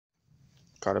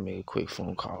Gotta make a quick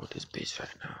phone call with this bitch right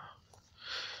now.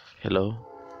 Hello?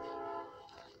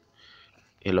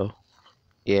 Hello?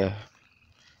 Yeah.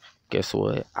 Guess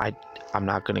what? I'm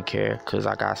not gonna care because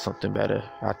I got something better.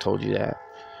 I told you that.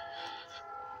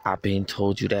 I been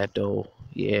told you that though.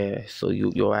 Yeah. So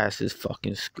your ass is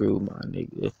fucking screwed, my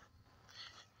nigga.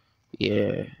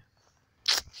 Yeah.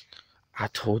 I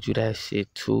told you that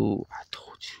shit too. I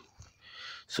told you.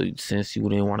 So since you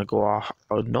didn't want to go off,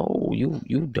 no,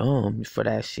 you dumb for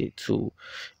that shit too.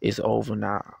 It's over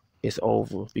now. It's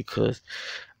over because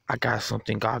I got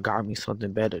something. God got me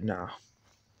something better now.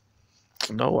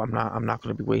 No, I'm not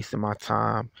gonna be wasting my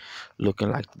time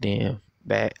looking like damn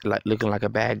bad, like looking like a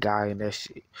bad guy and that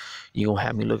shit. You gonna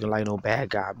have me looking like no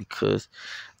bad guy because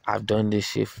I've done this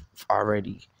shit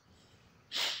already.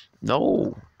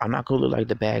 No, I'm not gonna look like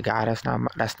the bad guy. That's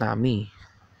not me.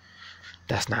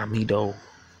 That's not me though.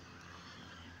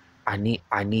 I need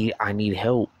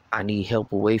help. I need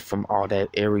help away from all that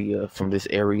area, from this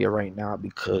area right now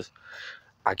because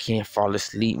I can't fall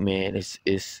asleep, man. It's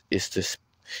the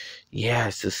yeah,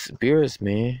 it's the spirits,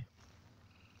 man.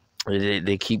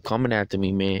 They keep coming after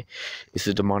me, man. It's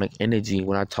a demonic energy.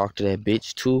 When I talked to that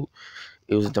bitch too,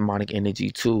 it was a demonic energy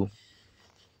too.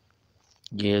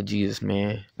 Yeah, Jesus,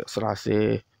 man. That's what I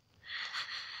said.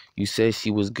 You said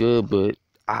she was good, but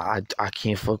I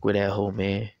can't fuck with that hoe,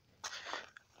 man.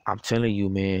 I'm telling you,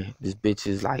 man. This bitch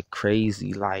is like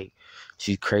crazy. Like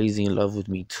she's crazy in love with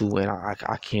me too, and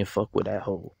I can't fuck with that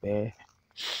hoe, man.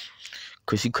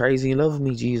 Cause she crazy in love with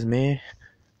me, Jesus, man.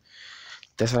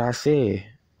 That's what I said.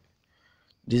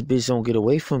 This bitch don't get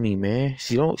away from me, man.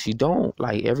 She don't.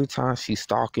 Like every time she's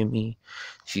stalking me,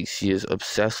 she is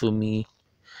obsessed with me.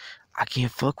 I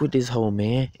can't fuck with this hoe,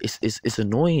 man. It's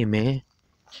annoying, man.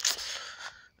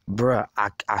 Bruh,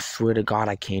 I swear to God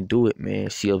I can't do it, man.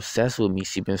 She obsessed with me.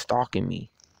 She been stalking me.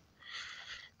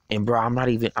 And bro, I'm not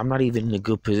even in a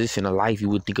good position of life. You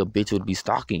would think a bitch would be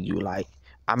stalking you. Like,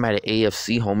 I'm at an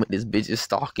AFC home and this bitch is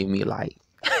stalking me. Like,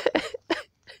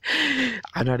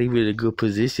 I'm not even in a good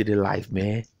position in life,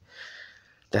 man.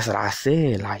 That's what I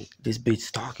said. Like, this bitch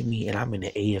stalking me and I'm in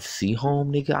the AFC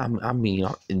home, nigga. I'm being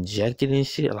injected and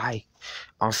shit. Like,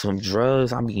 on some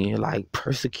drugs. I'm being, like,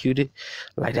 persecuted.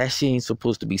 Like, that shit ain't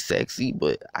supposed to be sexy,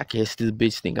 but I guess this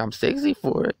bitch think I'm sexy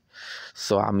for it.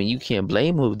 So, I mean, you can't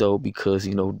blame her, though, because,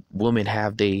 women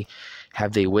have they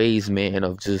ways, man,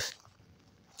 of just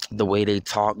the way they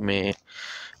talk, man.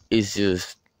 It's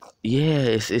just, yeah,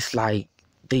 it's like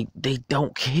they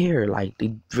don't care. Like,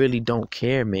 they really don't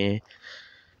care, man.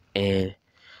 And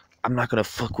I'm not gonna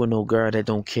fuck with no girl that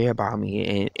don't care about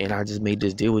me. And I just made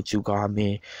this deal with you, God,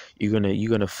 man. You're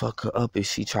gonna fuck her up if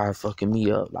she try fucking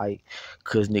me up, like,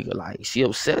 cause nigga, like, she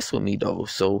obsessed with me though.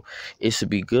 So it should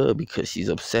be good because she's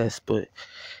obsessed. But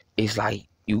it's like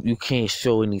you can't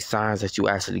show any signs that you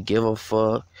actually give a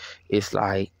fuck. It's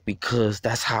like because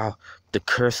that's how the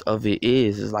curse of it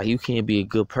is. It's like you can't be a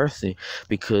good person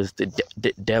because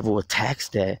the devil attacks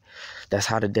that. That's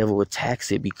how the devil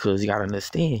attacks it because you gotta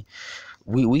understand.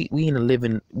 We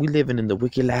living in the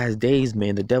wicked last days,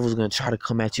 man. The devil's gonna try to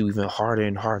come at you even harder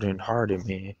and harder and harder,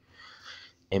 man.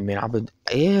 And man,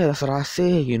 yeah, that's what I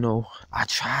said. I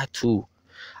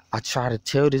try to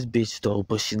tell this bitch though,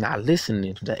 but she's not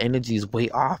listening. The energy is way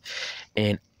off,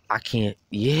 and I can't.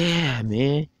 Yeah,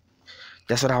 man.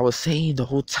 That's what I was saying the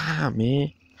whole time,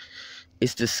 man.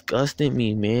 It's disgusting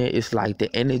me, man. It's like the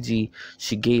energy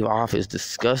she gave off is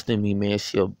disgusting me, man.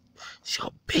 She a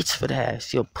bitch for that.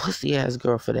 She a pussy ass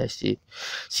girl for that shit.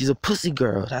 She's a pussy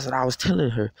girl. That's what I was telling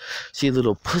her. She a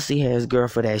little pussy ass girl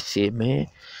for that shit, man.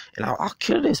 And I'll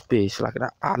kill this bitch. Like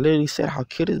I literally said, I'll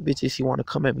kill this bitch if she want to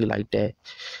come at me like that.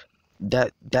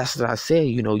 That's what I said.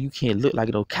 You can't look like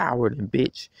no coward and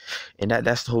bitch. And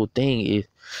that's the whole thing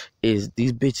is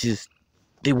these bitches,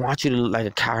 they want you to look like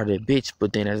a coward and bitch,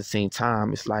 but then at the same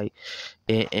time it's like,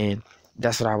 and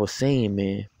that's what I was saying,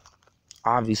 man.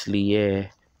 Obviously, yeah.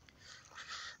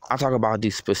 I talk about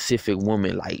these specific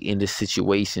women, like in the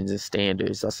situations and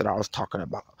standards. That's what I was talking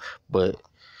about. But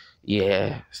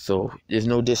yeah, so there's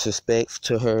no disrespect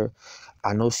to her.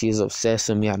 I know she is obsessed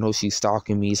with me. I know she's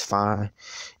stalking me. It's fine.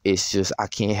 It's just I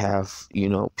can't have,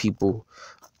 people,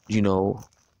 you know,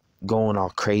 going all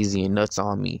crazy and nuts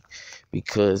on me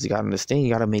because you gotta understand,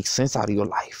 you gotta make sense out of your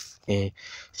life. And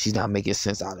she's not making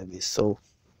sense out of it. So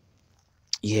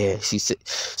yeah, she said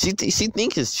she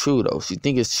think it's true though. She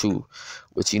think it's true,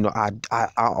 but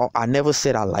I never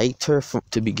said I liked her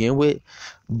to begin with,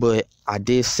 but I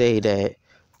did say that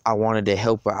I wanted to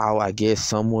help her out. I guess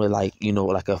somewhere like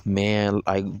like a man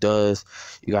like does.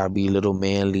 You gotta be a little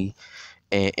manly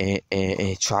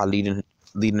and try leading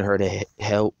her to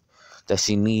help. that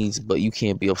she needs, but you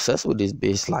can't be obsessed with this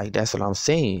bitch. Like, that's what I'm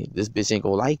saying. This bitch ain't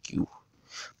gonna like you.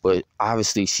 But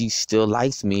obviously she still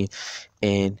likes me,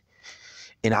 and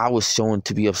I was showing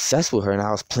to be obsessed with her, and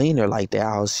I was playing her like that.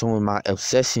 I was showing my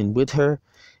obsession with her,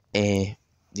 and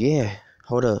yeah,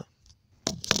 hold up.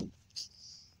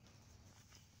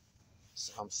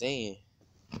 So I'm saying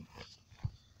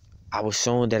I was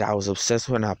showing that I was obsessed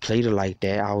with her and I played her like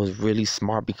that. I was really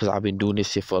smart because I've been doing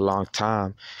this shit for a long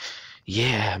time.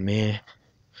 Yeah, man.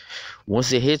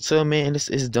 Once it hits her, man,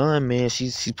 it's done, man.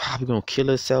 She's probably gonna kill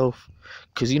herself.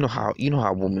 Cause you know how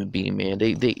women be, man.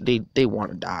 They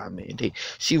wanna die, man.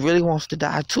 She really wants to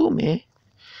die too, man.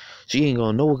 She ain't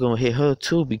gonna know what's gonna hit her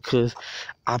too, because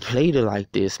I played her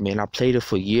like this, man. I played her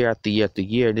for year after year after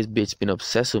year. This bitch been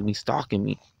obsessed with me, stalking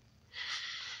me.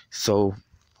 So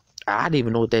I didn't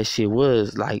even know what that shit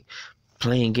was. Like,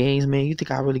 playing games, man. You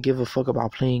think I really give a fuck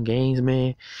about playing games,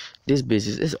 man? This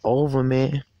bitch it's over,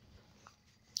 man.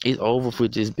 It's over for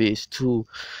this bitch too,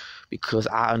 because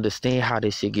I understand how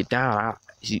this shit get down.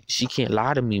 She can't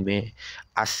lie to me, man.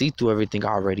 I see through everything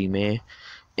already, man.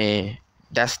 And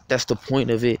that's the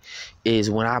point of it, is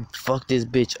when I fuck this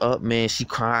bitch up, man, she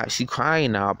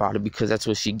crying now about it, because that's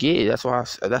what she get. That's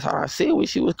how I said when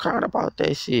she was crying about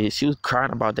that shit. She was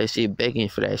crying about that shit, begging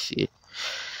for that shit.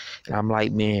 And I'm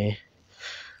like, man,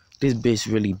 this bitch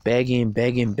really begging,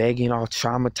 all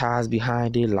traumatized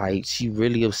behind it. Like, she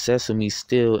really obsessed with me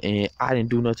still, and I didn't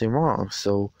do nothing wrong.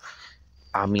 So,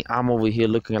 I mean, I'm over here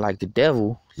looking like the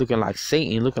devil, looking like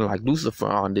Satan, looking like Lucifer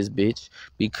on this bitch,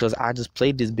 because I just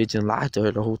played this bitch and lied to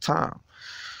her the whole time.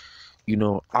 You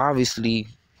know, obviously,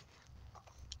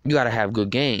 you gotta have good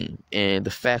game. And the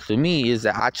fact for me is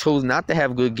that I chose not to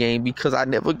have good game because I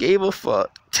never gave a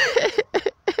fuck.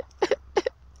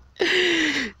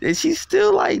 And she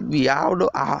still like me. I don't know.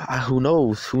 Who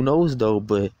knows? Who knows though?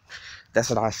 But that's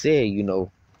what I said. You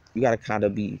know, you gotta kind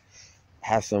of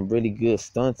have some really good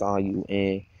stunts on you.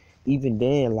 And even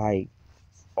then, like,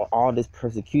 all this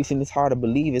persecution, it's hard to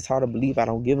believe. It's hard to believe I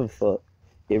don't give a fuck.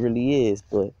 It really is.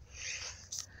 But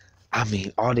I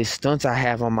mean, all these stunts I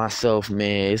have on myself,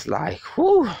 man, it's like,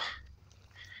 whew.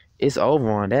 It's over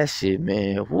on that shit,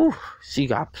 man. Woo, she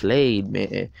got played,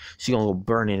 man. She gonna go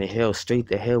burn in the hell, straight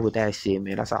to hell with that shit,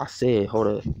 man. That's what I said. Hold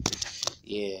up.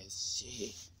 Yeah,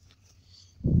 shit.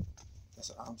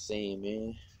 That's what I'm saying,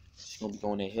 man. She gonna be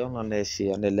going to hell on that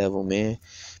shit, on that level, man.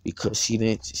 Because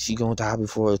she gonna die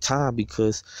before her time,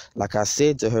 because, like I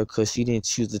said to her, because she didn't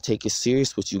choose to take it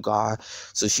serious with you, God.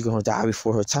 So she gonna die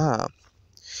before her time.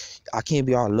 I can't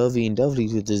be all lovey and dovey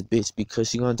with this bitch, because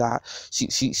she gonna die.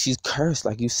 She's cursed,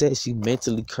 like you said. She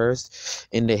mentally cursed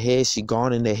in the head. She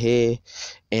gone in the head,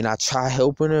 and I try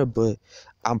helping her, but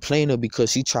I'm playing her because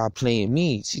she tried playing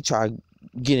me. She tried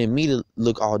getting me to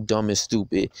look all dumb and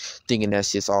stupid, thinking that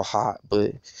shit's all hot.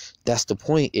 But that's the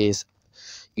point, is,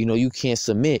 you know, you can't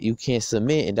submit,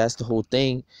 and that's the whole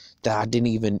thing that I didn't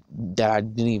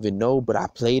even know. But I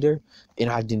played her, and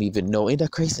I didn't even know. Ain't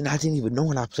that crazy? And I didn't even know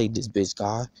when I played this bitch,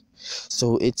 God.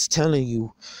 So it's telling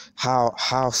you how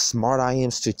smart I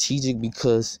am, strategic,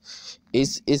 because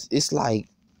it's like,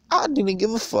 I didn't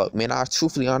give a fuck, man. I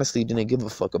truthfully, honestly didn't give a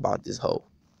fuck about this hoe.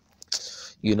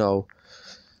 You know,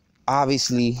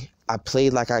 obviously I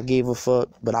played like I gave a fuck,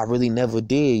 but I really never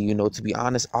did. You know, to be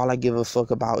honest, all I give a fuck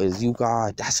about is you,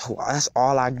 God. That's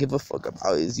all I give a fuck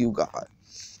about is you, God.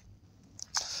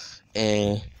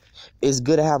 And it's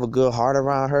good to have a good heart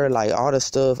around her. Like, all the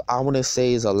stuff I want to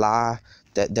say is a lie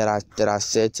that I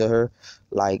said to her,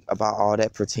 like, about all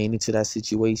that pertaining to that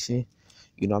situation.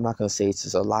 You know, I'm not gonna say it's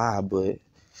just a lie, but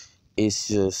it's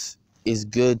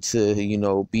good to, you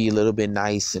know, be a little bit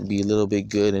nice and be a little bit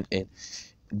good, and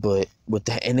but with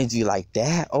the energy like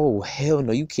that, oh hell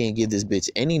no, you can't give this bitch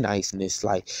any niceness.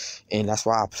 Like, and that's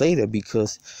why I played her,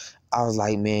 because I was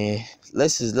like, man,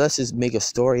 let's just make a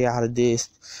story out of this.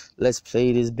 Let's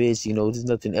play this bitch. You know, there's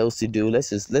nothing else to do.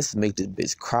 Let's make this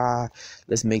bitch cry.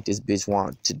 Let's make this bitch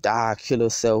want to die, kill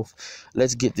herself.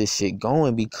 Let's get this shit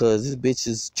going, because this bitch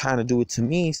is trying to do it to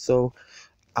me. So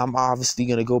I'm obviously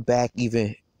gonna go back,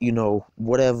 even, you know,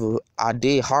 whatever I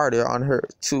did, harder on her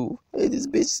too. Hey, this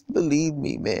bitch believed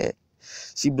me, man.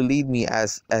 She believed me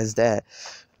as that.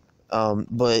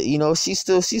 But you know, she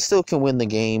still can win the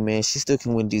game, man. She still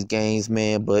can win these games,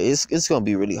 man. But it's gonna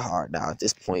be really hard now at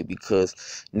this point, because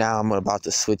now I'm about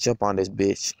to switch up on this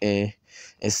bitch and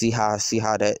see how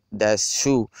that's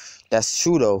true. That's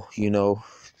true though. You know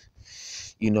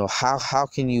how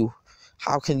can you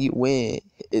win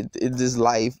in this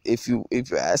life if your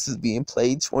ass is being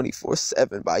played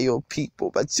 24/7 by your people,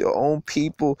 but your own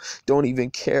people don't even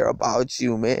care about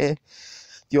you, man.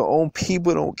 Your own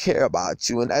people don't care about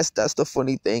you, and that's the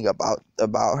funny thing about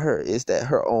her, is that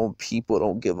her own people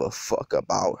don't give a fuck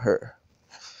about her.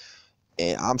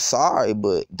 And I'm sorry,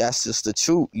 but that's just the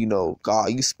truth. You know,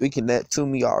 God, you speaking that to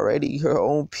me already. Her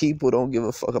own people don't give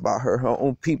a fuck about her. Her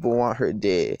own people want her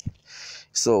dead.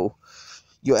 So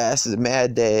your ass is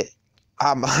mad that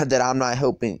I'm not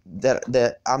helping,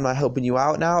 that I'm not helping you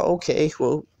out now. Okay,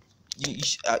 well,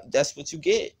 that's what you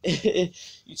get.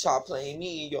 You try playing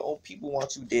me, and your own people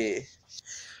want you dead.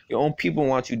 Your own people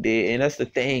want you dead, and that's the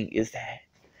thing, is that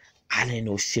I didn't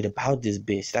know shit about this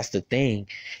bitch. That's the thing,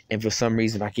 and for some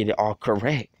reason I get it all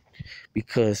correct,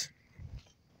 because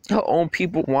her own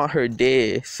people want her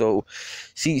dead. So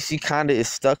she kind of is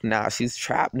stuck now. She's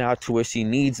trapped now to where she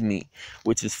needs me,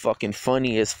 which is fucking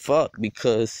funny as fuck,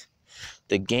 because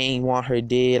the gang want her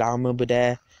dead. I remember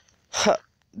that.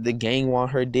 The gang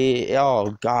want her dead.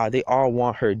 Oh God, they all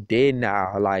want her dead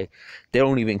now. Like, they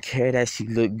don't even care that she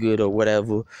look good or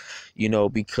whatever, you know,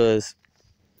 because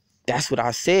that's what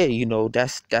I said. You know,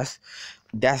 that's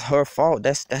her fault.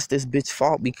 That's this bitch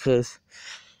fault, because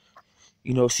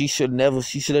you know, she should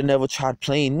have never tried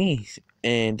playing me.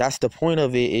 And that's the point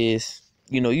of it, is,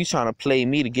 you know, you trying to play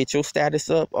me to get your status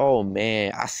up. Oh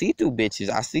man, I see through bitches.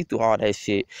 I see through all that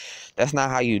shit. That's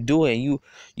not how you do it. And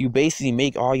you basically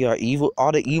make all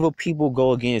the evil people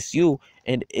go against you.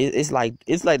 And it's like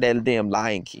that damn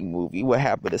Lion King movie. What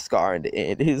happened to Scar in the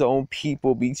end? His own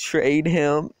people betrayed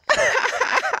him.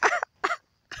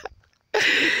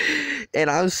 And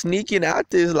I'm sneaking out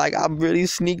this, like, I'm really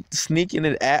sneaking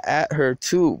it at her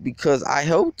too, because I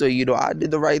helped her. You know, I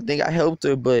did the right thing. I helped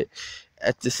her, but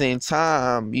at the same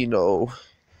time, you know,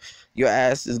 your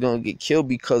ass is gonna get killed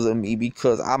because of me,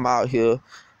 because I'm out here.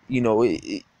 You know,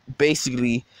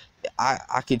 basically,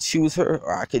 I could choose her,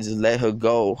 or I could just let her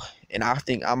go, and I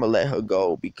think I'm gonna let her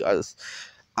go, because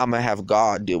I'm gonna have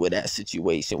God deal with that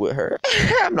situation with her.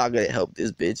 I'm not gonna help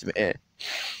this bitch, man.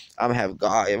 I'm gonna have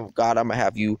God. I'm gonna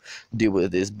have you deal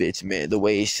with this bitch, man, the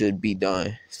way it should be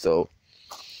done. So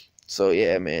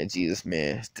yeah, man, Jesus,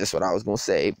 man, that's what I was gonna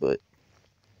say. But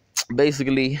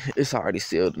basically, it's already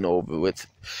sealed and over with.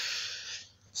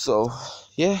 So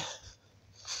yeah,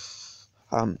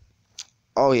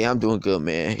 oh yeah, I'm doing good,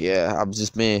 man. Yeah, I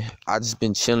just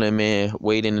been chilling, man,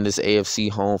 waiting in this AFC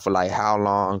home for like how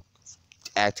long,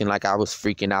 acting like I was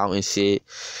freaking out and shit.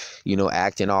 You know,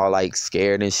 acting all like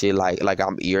scared and shit, like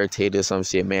I'm irritated or some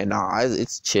shit, man. Nah,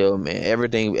 it's chill, man.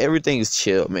 Everything is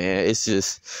chill, man. It's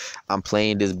just I'm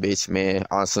playing this bitch, man,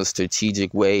 on some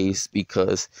strategic ways,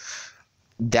 because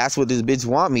that's what this bitch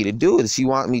want me to do. She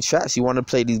want me trapped. She want to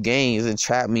play these games and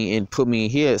trap me and put me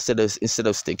in here instead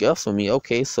of stick up for me.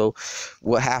 Okay, so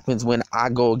what happens when I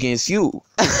go against you?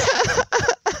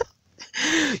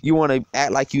 You want to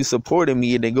act like you supporting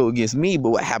me and then go against me,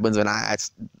 but what happens when I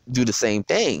do the same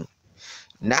thing?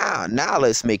 Now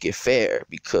let's make it fair,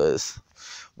 because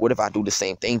what if I do the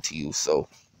same thing to you? So,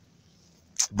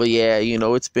 but yeah, you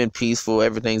know, it's been peaceful.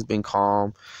 Everything's been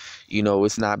calm. You know,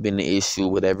 it's not been an issue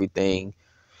with everything.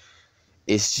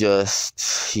 It's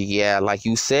just, yeah, like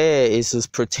you said, it's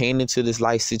just pertaining to this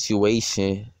life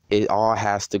situation. It all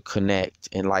has to connect.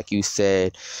 And like you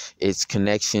said, its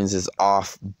connections is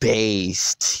off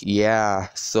based. Yeah.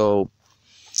 So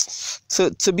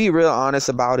to be real honest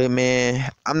about it, man,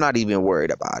 I'm not even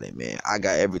worried about it, man. I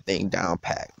got everything down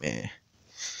packed, man.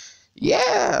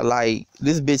 Yeah, like,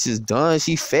 this bitch is done.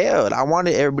 She failed. I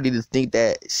wanted everybody to think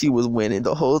that she was winning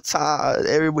the whole time.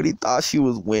 Everybody thought she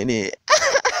was winning.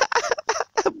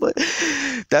 But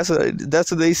that's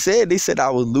what they said. They said I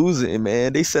was losing,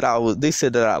 man. They said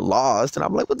that I lost. And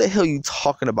I'm like, what the hell you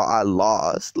talking about? I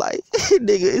lost. Like,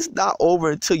 nigga, it's not over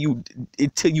until you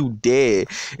dead,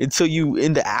 until you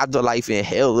in the afterlife in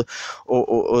hell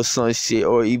or some shit,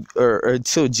 or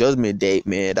until judgment day,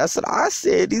 man. That's what I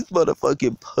said. These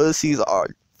motherfucking pussies are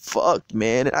fucked,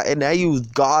 man. And I use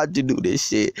God to do this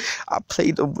shit. I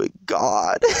played them with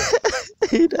God.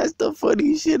 That's the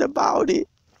funny shit about it.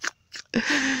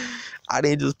 I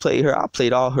didn't just play her. I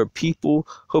played all her people.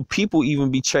 Her people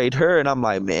even betrayed her. And I'm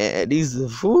like, man, these,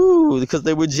 because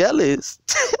they were jealous.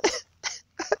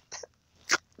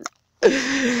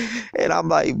 And I'm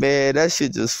like, man, that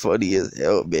shit just funny as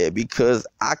hell, man. Because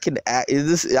I can act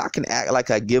like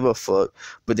I give a fuck,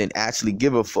 but then actually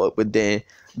give a fuck, but then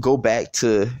go back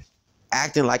to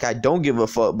acting like I don't give a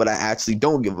fuck, but I actually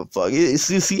don't give a fuck.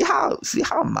 See how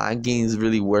mind games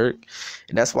really work.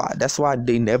 And that's why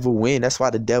they never win. That's why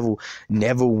the devil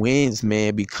never wins,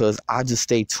 man, because I just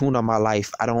stay tuned on my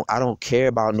life. I don't care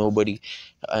about nobody.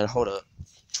 And hold up.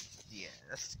 Yeah,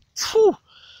 that's whew.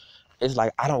 It's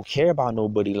like I don't care about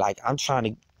nobody. Like, I'm trying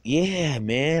to, yeah,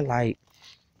 man, like,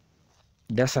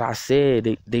 That's what I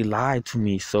said. They lied to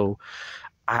me. So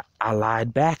I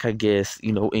lied back, I guess.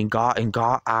 You know, in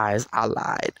God's eyes, I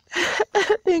lied.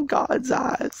 In God's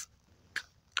eyes.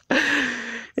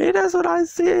 And that's what I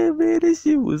said, man. This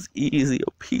shit was easy.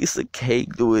 A piece of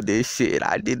cake doing this shit.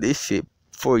 I did this shit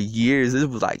for years. It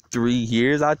was like 3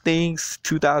 years, I think.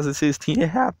 2016 it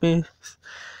happened.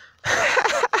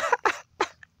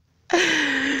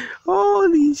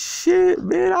 Holy shit,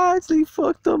 man. I actually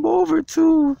fucked them over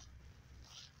too.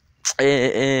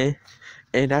 And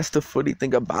that's the funny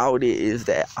thing about it, is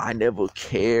that I never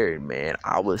cared, man.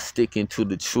 I was sticking to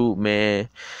the truth, man.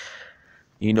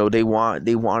 You know, they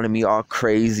wanted me all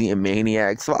crazy and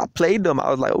maniac. So I played them.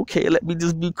 I was like, okay, let me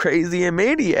just be crazy and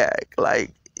maniac.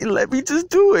 Like, let me just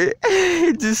do it.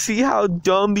 Just see how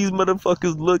dumb these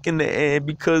motherfuckers look in the end,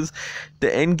 because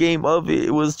the end game of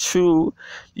it was true.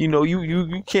 You know,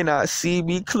 you cannot see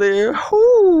me clear.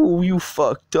 Whoo, you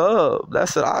fucked up.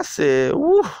 That's what I said.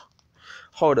 Woo.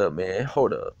 Hold up, man.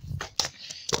 Hold up.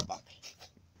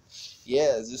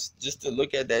 Yeah, just to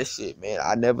look at that shit, man.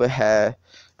 I never had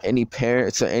any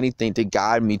parents or anything to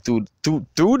guide me through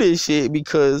this shit,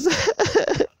 because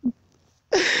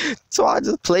so I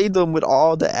just played them with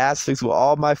all the aspects, with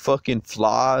all my fucking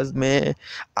flaws, man.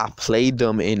 I played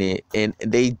them in it, and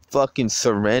they fucking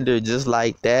surrendered just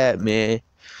like that, man.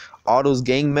 All those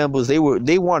gang members, they were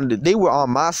on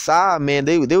my side, man.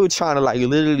 They were trying to like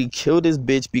literally kill this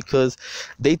bitch because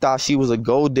they thought she was a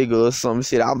gold digger or some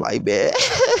shit. I'm like, man,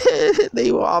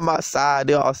 they were on my side.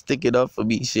 They all sticking up for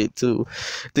me, shit too.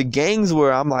 The gangs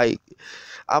were. I'm like,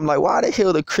 why the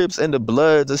hell the Crips and the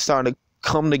Bloods are starting to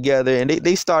come together? And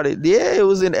they started. Yeah, it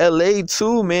was in LA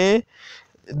too, man.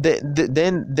 Then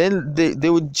they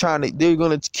were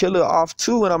gonna kill her off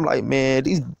too, and I'm like, man,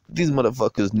 these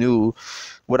motherfuckers knew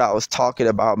what I was talking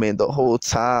about, man, the whole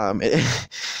time.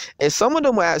 And some of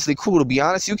them were actually cool, to be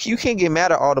honest. You can't get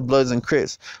mad at all the Bloods and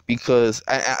Crips, because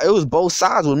it was both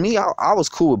sides. With me, I was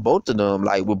cool with both of them.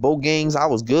 Like, with both gangs, I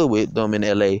was good with them in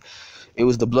LA. It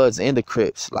was the Bloods and the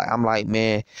Crips. Like, I'm like,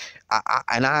 man, I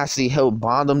actually helped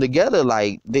bond them together.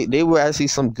 Like, they were actually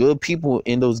some good people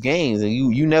in those gangs, and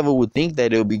you never would think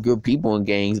that there would be good people in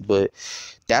gangs, but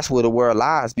that's where the world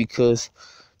lies, because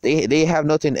they have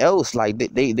nothing else. Like,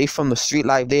 they from the street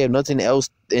life, they have nothing else,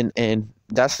 and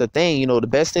that's the thing. You know, the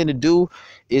best thing to do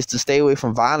is to stay away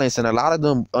from violence, and a lot of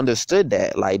them understood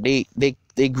that. Like,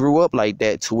 they grew up like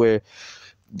that, to where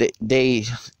they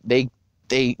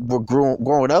were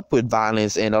growing up with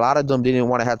violence, and a lot of them didn't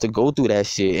want to have to go through that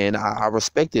shit, and I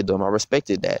respected them. I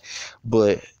respected that.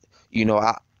 But, you know,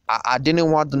 I didn't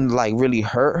want them to like really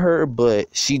hurt her, but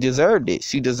she deserved it.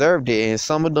 She deserved it. And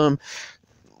some of them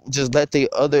just let the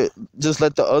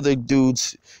other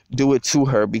dudes do it to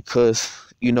her, because,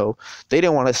 you know, they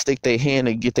didn't want to stick their hand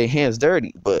and get their hands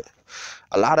dirty. But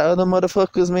a lot of other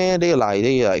motherfuckers, man, they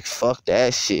like fuck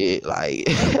that shit, like.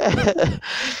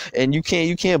 And you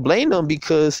can't blame them,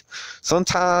 because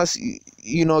sometimes,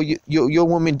 you know, your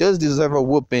woman does deserve a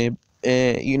whooping,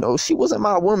 and, you know, she wasn't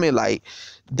my woman. Like,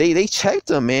 they checked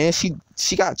her, man.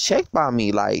 She got checked by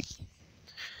me. Like,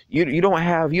 you don't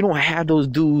have those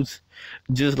dudes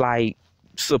just like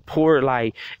support,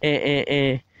 like,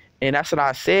 and that's what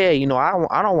I said. You know,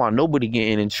 I don't want nobody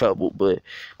getting in trouble, but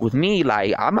with me,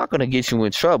 like, I'm not gonna get you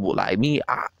in trouble. Like, me,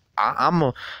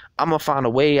 I'm gonna find a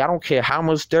way. I don't care how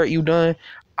much dirt you done.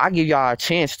 I give y'all a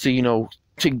chance to, you know,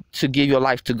 to give your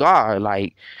life to God.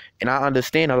 Like, and I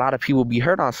understand a lot of people be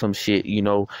hurt on some shit, you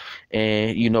know,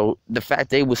 and, you know, the fact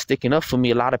they was sticking up for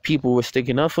me, a lot of people were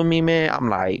sticking up for me, man. I'm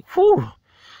like, whew,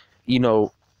 you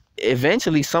know,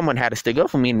 eventually someone had to stick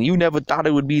up for me, and you never thought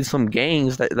it would be some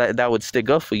gangs that would stick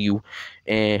up for you,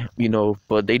 and, you know,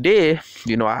 but they did.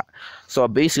 You know, so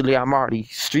basically I'm already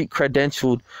street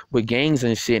credentialed with gangs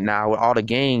and shit now. With all the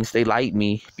gangs, they like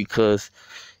me because,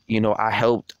 you know, I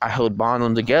helped bond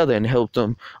them together and helped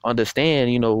them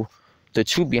understand, you know, the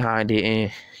truth behind it.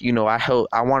 And, you know,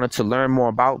 I wanted to learn more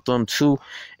about them too,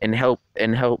 and help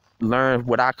learn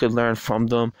what I could learn from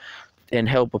them, and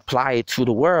help apply it to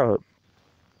the world.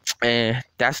 And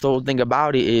that's the whole thing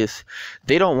about it, is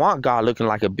they don't want God looking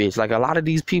like a bitch. Like, a lot of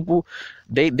these people,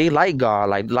 they like God.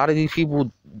 Like, a lot of these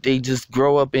people, they just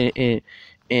grow up in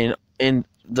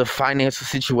the financial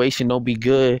situation don't be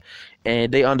good,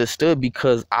 and they understood,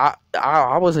 because I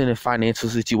was in a financial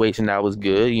situation that was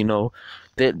good. You know,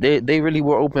 they really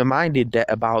were open-minded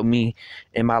about me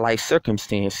and my life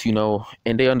circumstance, you know,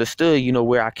 and they understood, you know,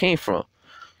 where I came from,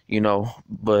 you know.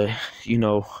 But, you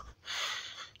know,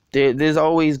 there's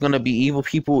always going to be evil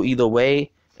people either way,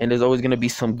 and there's always going to be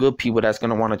some good people that's going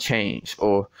to want to change,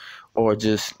 or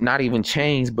just not even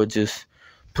change, but just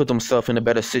put themselves in a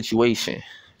better situation.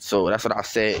 So that's what I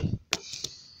said.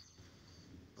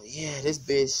 yeah, this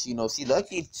bitch, she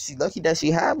lucky that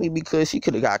she had me, because she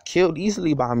could have got killed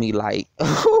easily by me. Like,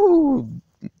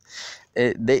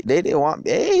 they didn't want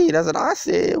me. Hey, that's what I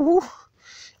said. Woo.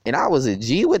 And I was a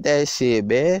G with that shit,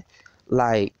 man.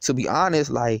 Like, to be honest,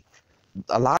 like,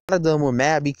 a lot of them were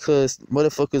mad because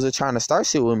motherfuckers are trying to start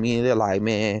shit with me, and they're like,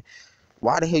 man,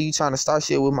 why the hell you trying to start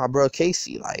shit with my bro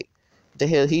Casey? Like, what the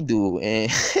hell he do?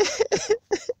 And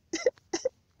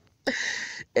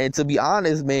and to be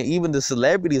honest, man, even the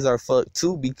celebrities are fucked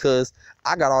too, because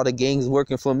I got all the gangs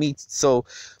working for me. So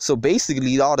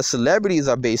basically, all the celebrities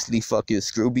are basically fucking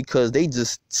screwed, because they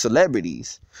just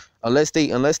celebrities. Unless they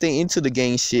into the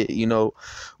gang shit,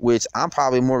 which I'm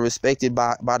probably more respected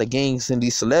by the gangs than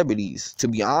these celebrities, to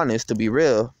be honest, to be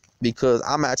real, because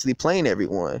I'm actually playing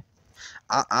everyone.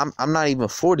 I'm not even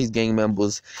for these gang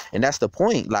members, and that's the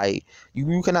point. Like,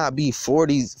 you cannot be for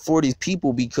these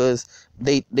people, because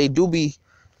they did.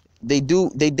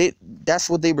 That's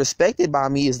what they respected by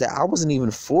me, is that I wasn't even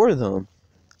for them.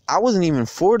 I wasn't even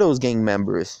for those gang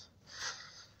members.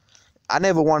 I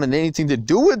never wanted anything to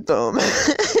do with them.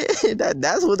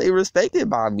 That's what they respected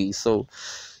by me. So,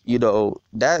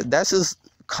 that's just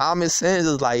common sense.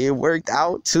 Is like, it worked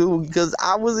out too, because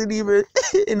I wasn't even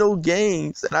in no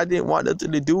gangs, and I didn't want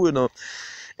nothing to do with them.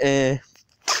 And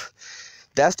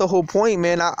that's the whole point,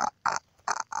 man. I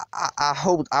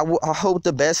hope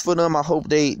the best for them. I hope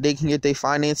they can get their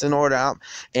finance in order out.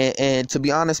 And to be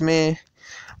honest, man,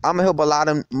 I'm gonna help a lot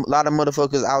of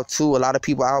motherfuckers out too. A lot of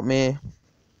people out, man.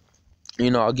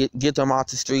 I'll get them out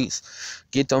the streets,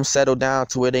 get them settled down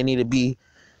to where they need to be,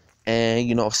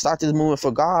 and start this movement for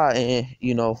God. And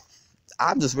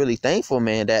I'm just really thankful,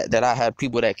 man, that I had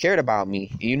people that cared about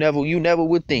me. You never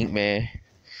would think, man.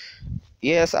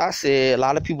 Yes, I said a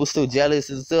lot of people still jealous.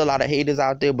 There's still a lot of haters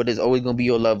out there, but there's always gonna be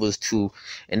your lovers too,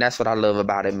 and that's what I love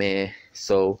about it, man.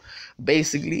 So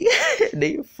basically,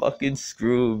 they fucking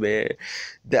screwed, man.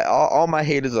 That all my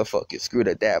haters are fucking screwed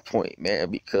at that point, man,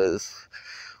 because.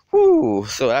 Whew.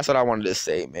 So that's what I wanted to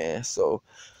say, man. So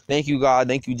thank you, God.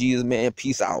 Thank you, Jesus, man.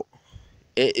 Peace out.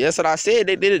 That's what I said.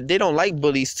 They don't like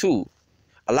bullies, too.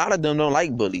 A lot of them don't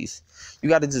like bullies. You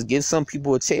got to just give some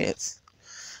people a chance.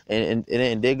 And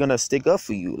they're going to stick up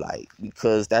for you, like,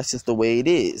 because that's just the way it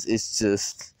is. It's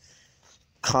just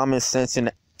common sense,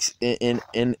 and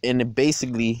it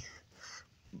basically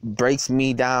breaks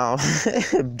me down.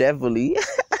 Definitely.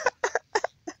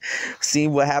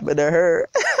 Seen what happened to her.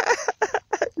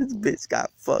 This bitch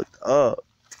got fucked up.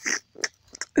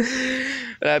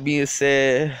 That being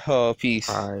said, peace.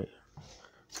 Alright.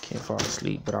 Can't fall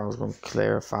asleep, but I was going to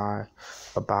clarify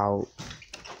about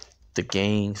the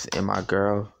gangs and my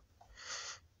girl.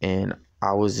 And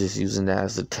I was just using that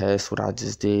as a test, what I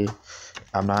just did.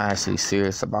 I'm not actually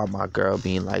serious about my girl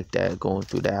being like that, going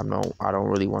through that. I don't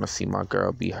really want to see my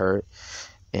girl be hurt.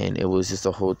 And it was just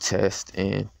a whole test,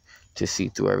 and to see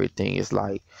through everything. It's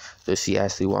like, does she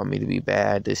actually want me to be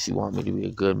bad? Does she want me to be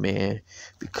a good man?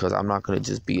 Because I'm not gonna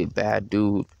just be a bad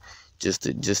dude just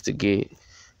to get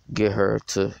her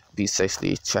to be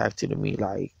sexually attracted to me.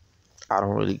 Like, I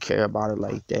don't really care about it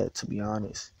like that, to be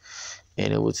honest.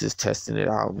 And it was just testing it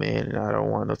out, man. And I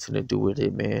don't want nothing to do with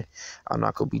it, man. I'm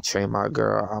not gonna betray my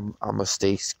girl. I'm gonna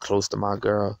stay close to my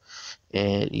girl.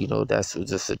 And that's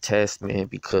just a test, man.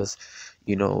 Because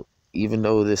even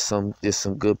though there's some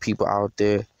good people out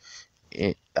there,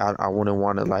 and I wouldn't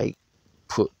want to like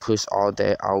push all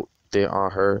that out there on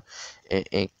her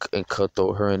and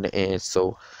cutthroat her in the end.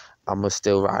 So I'm gonna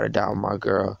still ride it down my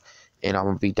girl, and I'm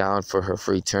gonna be down for her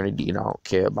for eternity. And I don't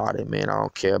care about it, man. I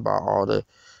don't care about all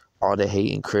the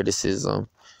hate and criticism,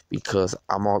 because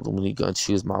I'm ultimately gonna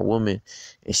choose my woman,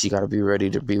 and she gotta be ready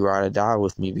to be ride or die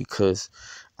with me, because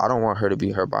I don't want her to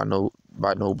be hurt by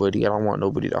nobody. I don't want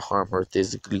nobody to harm her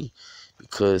physically,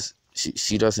 because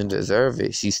she doesn't deserve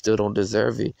it. She still don't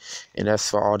deserve it. And that's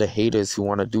for all the haters who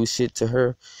want to do shit to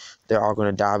her. They're all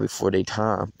gonna die before their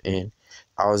time. And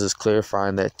I was just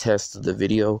clarifying that test of the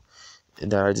video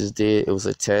that I just did. It was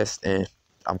a test, and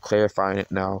I'm clarifying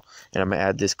it now, and I'm gonna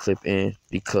add this clip in,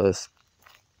 because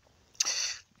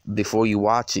before you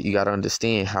watch it, you gotta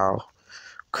understand how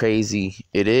crazy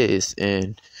it is.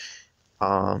 And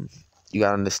you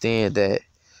gotta understand that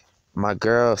my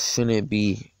girl shouldn't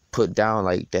be put down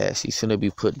like that. She shouldn't be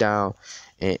put down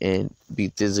and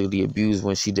be physically abused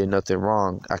when she did nothing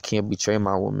wrong. I can't betray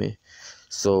my woman.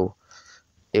 So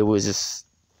it was just,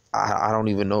 I don't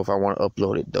even know if I want to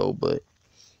upload it though, but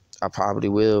I probably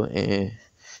will. And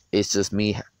it's just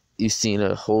me. You've seen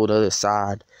a whole other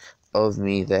side of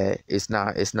me that it's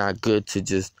not good to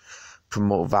just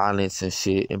promote violence and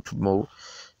shit and promote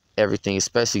everything,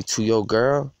 especially to your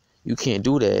girl. You can't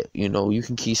do that. You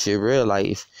can keep shit real.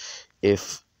 Like,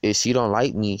 if if she don't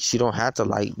like me, she don't have to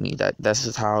like me. That's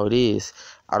just how it is.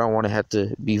 I don't want to have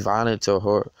to be violent to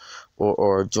her,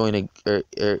 or join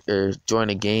or join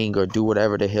a gang or do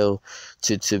whatever the hell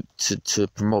to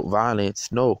promote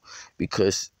violence. No,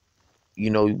 because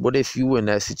what if you were in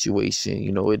that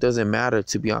situation? It doesn't matter,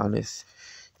 to be honest,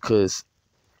 because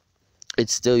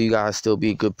it's still, you gotta still be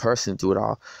a good person through it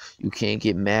all. You can't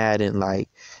get mad, and like,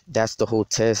 that's the whole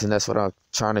test, and that's what I'm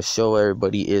trying to show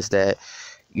everybody, is that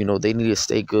they need to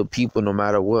stay good people no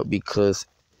matter what, because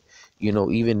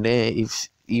even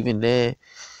then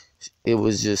it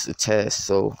was just a test.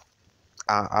 So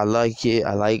I like it.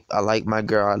 I like my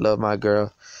girl. I love my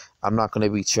girl. I'm not gonna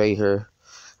betray her.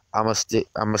 I'm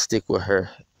gonna stick with her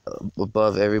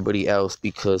above everybody else,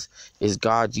 because it's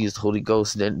God, Jesus, Holy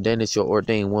Ghost. Then it's your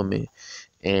ordained woman.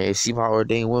 And if she my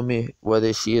ordained woman,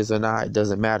 whether she is or not, it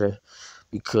doesn't matter,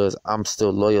 because I'm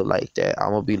still loyal like that.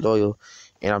 I'm gonna be loyal,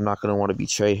 and I'm not gonna want to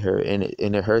betray her. And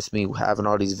it hurts me having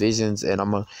all these visions, and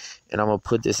I'm gonna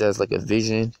put this as like a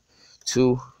vision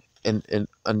too, and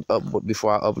up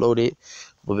before I upload it.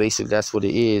 But basically, that's what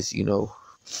it is.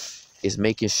 Is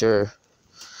making sure,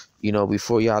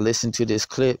 before y'all listen to this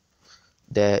clip,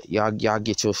 that y'all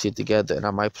get your shit together. And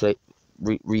I might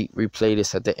replay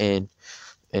this at the end,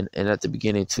 and at the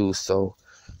beginning too. So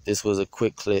this was a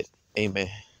quick clip. Amen.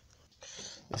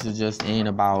 This is just ain't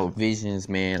about visions,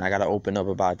 man. I gotta open up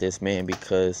about this, man,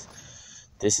 because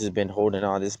this has been holding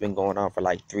on. This has been going on for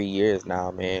like 3 years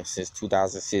now, man, since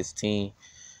 2016.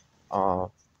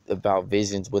 About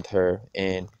visions with her,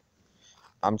 and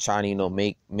I'm trying to,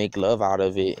 make love out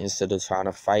of it instead of trying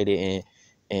to fight it.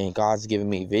 And God's giving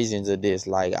me visions of this.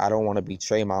 Like, I don't want to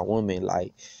betray my woman.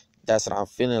 Like, that's what I'm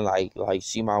feeling like. Like,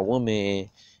 she my woman,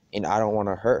 and I don't want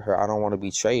to hurt her. I don't want to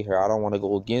betray her. I don't want to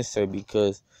go against her,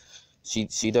 because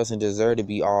she doesn't deserve to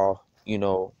be all,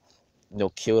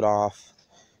 killed off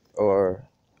or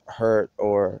hurt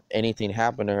or anything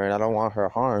happen to her. And I don't want her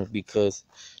harmed, because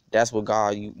that's what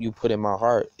God, you put in my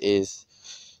heart, is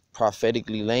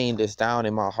prophetically laying this down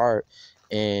in my heart.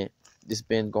 And it's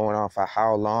been going on for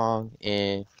how long,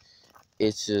 and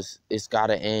it's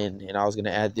gotta end. And I was gonna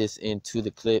add this into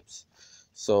the clips,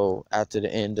 so after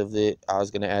the end of it, I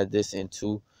was gonna add this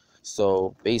into.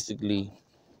 So basically,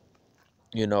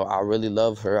 I really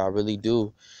love her, I really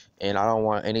do, and I don't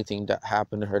want anything that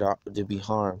happened to her to be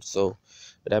harmed. So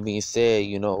with that being said,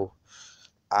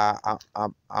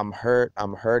 I'm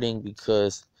hurting,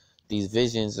 because these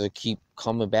visions keep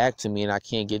coming back to me, and I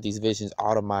can't get these visions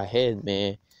out of my head,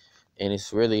 man. And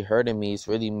it's really hurting me. It's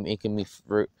really making me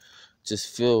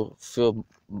just feel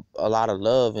a lot of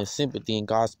love and sympathy, and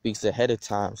God speaks ahead of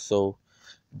time. So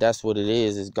that's what it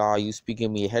is God, you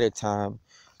speaking me ahead of time,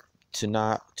 to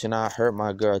not hurt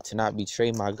my girl, to not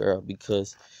betray my girl,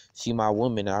 because she my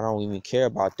woman, and I don't even care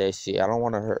about that shit. I don't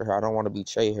want to hurt her. I don't want to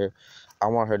betray her. I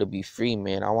want her to be free,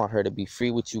 man. I want her to be free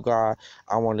with you, God.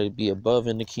 I want her to be above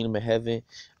in the kingdom of heaven.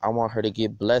 I want her to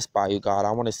get blessed by you, God.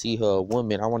 I want to see her a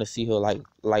woman. I want to see her like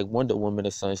Wonder Woman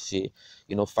or some shit,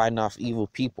 fighting off evil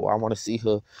people. I want to see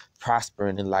her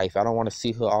prospering in life. I don't want to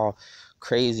see her all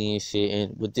crazy and shit.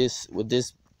 And with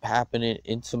this happening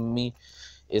into me,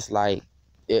 it's like,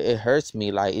 it hurts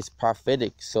me. Like, it's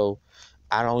prophetic. So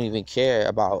I don't even care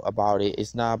about it.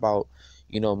 It's not about,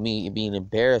 me being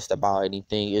embarrassed about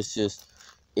anything. It's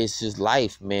just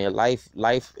life, man. Life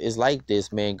is like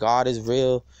this, man. God is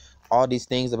real. All these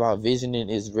things about visioning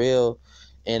is real,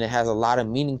 and it has a lot of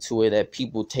meaning to it that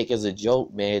people take as a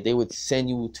joke, man. They would send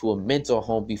you to a mental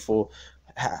home before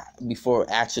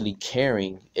actually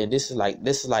caring. And this is like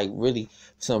really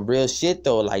some real shit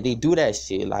though. Like, they do that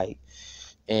shit, like.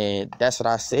 And that's what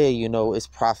I say, it's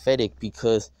prophetic,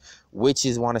 because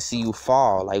witches want to see you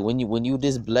fall. Like, when you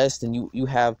this blessed, and you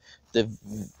have the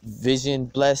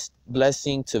vision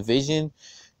blessing to vision,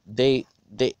 they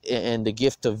and the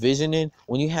gift of visioning.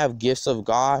 When you have gifts of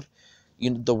God,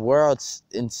 the world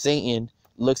and Satan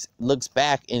looks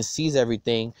back and sees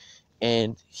everything,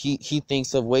 and he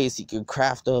thinks of ways he could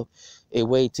craft up a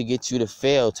way to get you to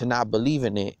fail, to not believe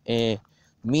in it. And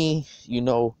me,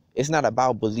 it's not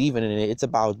about believing in it. It's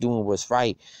about doing what's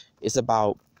right. It's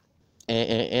about,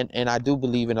 and I do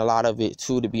believe in a lot of it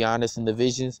too, to be honest, in the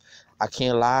visions. I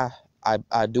can't lie.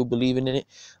 I do believe in it,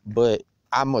 but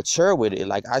I'm mature with it.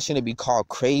 Like, I shouldn't be called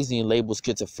crazy and labeled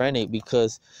schizophrenic,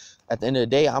 because at the end of the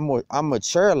day, I'm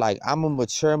mature. Like, I'm a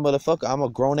mature motherfucker. I'm a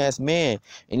grown ass man,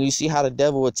 and you see how the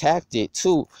devil attacked it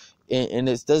too. And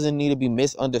it doesn't need to be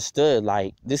misunderstood.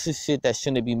 Like, this is shit that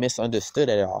shouldn't be misunderstood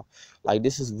at all. Like,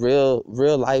 this is real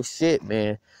life shit,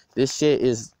 man. This shit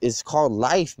is called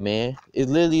life, man. It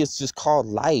literally is just called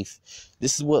life.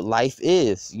 This is what life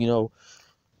is,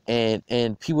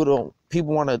 and people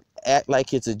want to act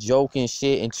like it's a joke and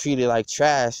shit and treat it like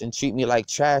trash and treat me like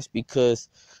trash because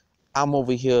I'm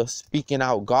over here speaking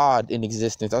out God in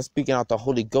existence. I'm speaking out the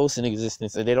Holy Ghost in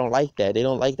existence, and they don't like that. They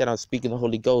don't like that I'm speaking the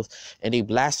Holy Ghost, and they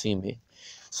blaspheme it.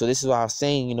 So this is why I was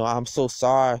saying, you know, I'm so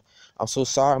sorry. I'm so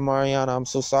sorry, Mariana. I'm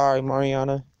so sorry,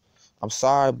 Mariana. I'm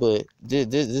sorry, but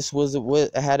this was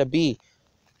what it had to be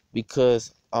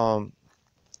because,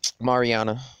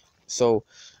 Mariana. So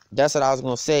that's what I was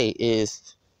gonna say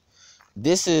is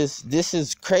this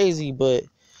is crazy, but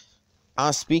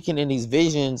I'm speaking in these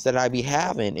visions that I be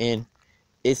having, and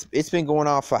it's been going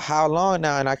on for how long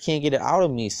now, and I can't get it out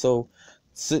of me. So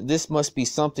this must be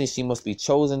something. She must be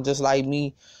chosen just like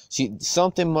me.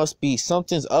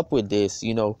 Something's up with this,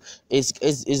 you know.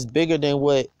 It's bigger than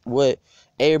what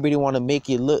everybody want to make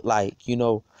it look like, you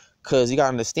know, because you gotta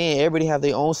understand everybody have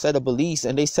their own set of beliefs,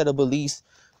 and they set of beliefs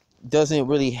doesn't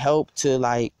really help to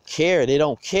like care. They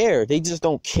don't care. They just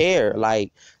don't care.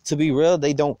 Like, to be real,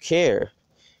 they don't care.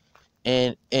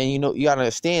 And you know, you gotta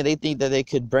understand, they think that they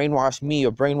could brainwash me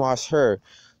or brainwash her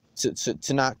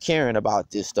to not caring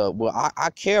about this stuff. Well, I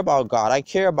care about God. I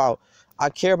care about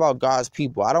God's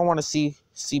people. I don't want to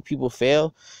see people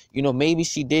fail. You know, maybe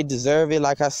she did deserve it,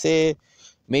 like I said.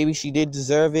 Maybe she did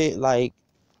deserve it, like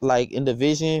in the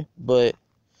vision, but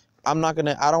I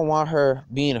don't want her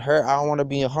being hurt. I don't want her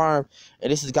being harmed.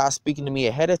 And this is God speaking to me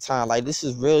ahead of time. Like, this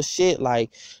is real shit,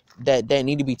 like, that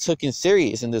need to be taken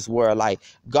serious in this world. Like,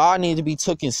 God needs to be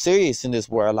taken serious in this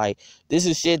world. Like, this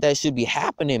is shit that should be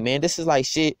happening, man. This is like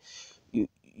shit,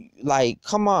 like,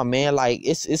 come on, man. Like,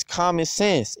 it's common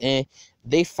sense. And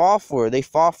they fall for it. They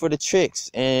fall for the tricks.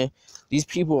 And these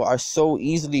people are so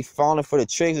easily falling for the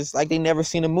tricks. It's like they never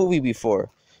seen a movie before.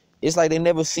 It's like they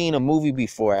never seen a movie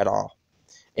before at all.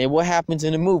 And what happens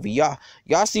in the movie? Y'all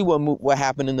see what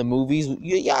happened in the movies.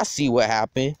 Y'all see what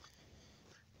happened.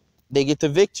 They get the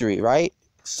victory, right?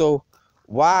 So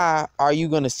why are you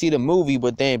gonna see the movie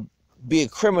but then be a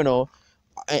criminal?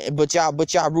 But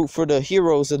y'all root for the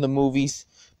heroes in the movies.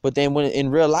 But then when in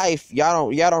real life, y'all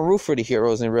don't root for the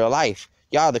heroes in real life.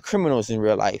 Y'all are the criminals in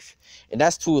real life. And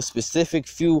that's to a specific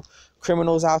few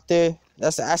criminals out there.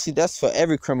 That's for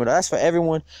every criminal. That's for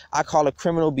everyone. I call a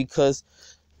criminal because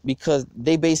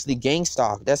they basically gang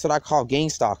stalk. That's what I call gang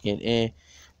stalking. And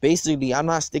basically, I'm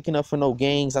not sticking up for no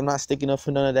gangs. I'm not sticking up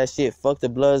for none of that shit. Fuck the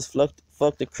Bloods,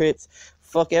 fuck the Crips,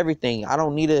 fuck everything. I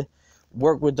don't need to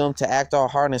work with them to act all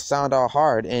hard and sound all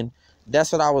hard. And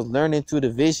that's what I was learning through the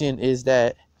vision, is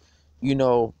that, you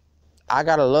know, I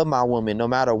gotta love my woman no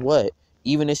matter what.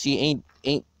 Even if she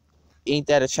ain't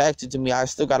that attracted to me, I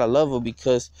still gotta love her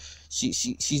because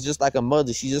she's just like a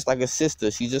mother. She's just like a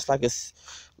sister. She's just like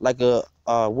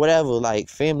a whatever, like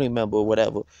family member or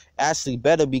whatever. Actually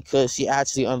better because she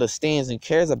actually understands and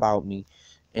cares about me.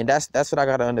 And that's what I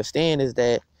gotta understand, is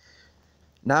that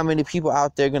not many people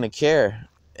out there gonna care,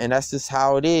 and that's just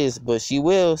how it is. But she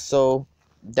will. So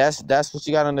that's what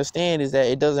you gotta understand, is that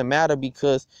it doesn't matter,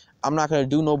 because I'm not gonna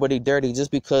do nobody dirty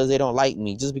just because they don't like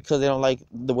me, just because they don't like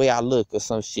the way I look or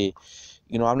some shit.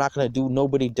 You know, I'm not gonna do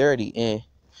nobody dirty, and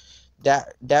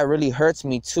that really hurts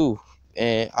me too.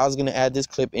 And I was gonna add this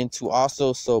clip into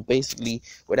also. So basically,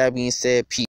 with that being said, peace.